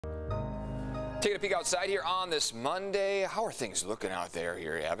Taking a peek outside here on this Monday. How are things looking out there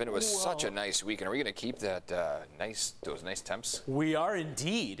here, Evan? It was such a nice weekend. Are we going to keep that those nice temps? We are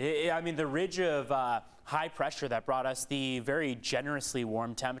indeed. I mean, the ridge of high pressure that brought us the very generously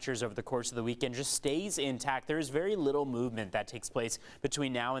warm temperatures over the course of the weekend just stays intact. There's very little movement that takes place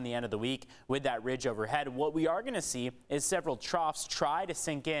between now and the end of the week with that ridge overhead. What we are going to see is several troughs try to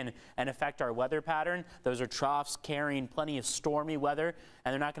sink in and affect our weather pattern. Those are troughs carrying plenty of stormy weather,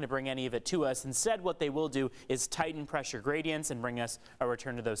 and they're not going to bring any of it to us. Instead, what they will do is tighten pressure gradients and bring us a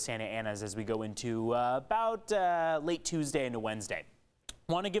return to those Santa Anas as we go into about late Tuesday into Wednesday.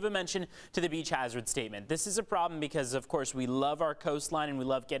 Want to give a mention to the beach hazard statement. This is a problem because, of course, we love our coastline and we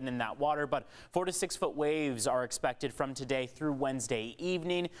love getting in that water, but 4 to 6 foot waves are expected from today through Wednesday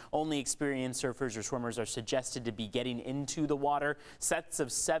evening. Only experienced surfers or swimmers are suggested to be getting into the water. Sets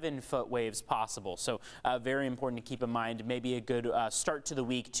of 7 foot waves possible. So very important to keep in mind. Maybe a good start to the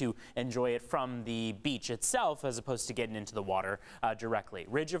week to enjoy it from the beach itself as opposed to getting into the water directly.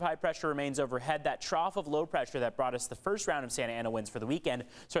 Ridge of high pressure remains overhead. That trough of low pressure that brought us the first round of Santa Ana winds for the weekend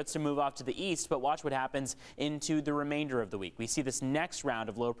starts to move off to the east, but watch what happens into the remainder of the week. We see this next round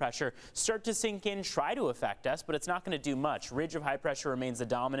of low pressure start to sink in, try to affect us, but it's not going to do much. Ridge of high pressure remains the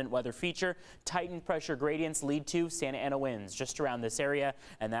dominant weather feature. Tightened pressure gradients lead to Santa Ana winds just around this area,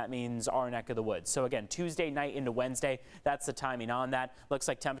 and that means our neck of the woods. So again, Tuesday night into Wednesday, that's the timing on that. Looks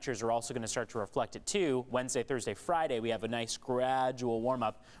like temperatures are also going to start to reflect it too. Wednesday, Thursday, Friday, we have a nice gradual warm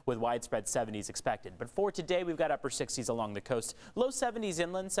up with widespread 70s expected. But for today, we've got upper 60s along the coast, low 70s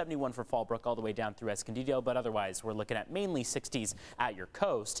inland, 71 for Fallbrook all the way down through Escondido, but otherwise we're looking at mainly 60s at your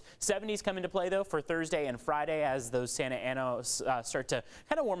coast. 70s come into play though for Thursday and Friday as those Santa Anas start to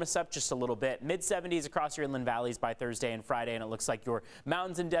kind of warm us up just a little bit. Mid 70s across your inland valleys by Thursday and Friday, and it looks like your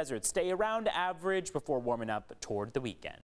mountains and deserts stay around average before warming up toward the weekend.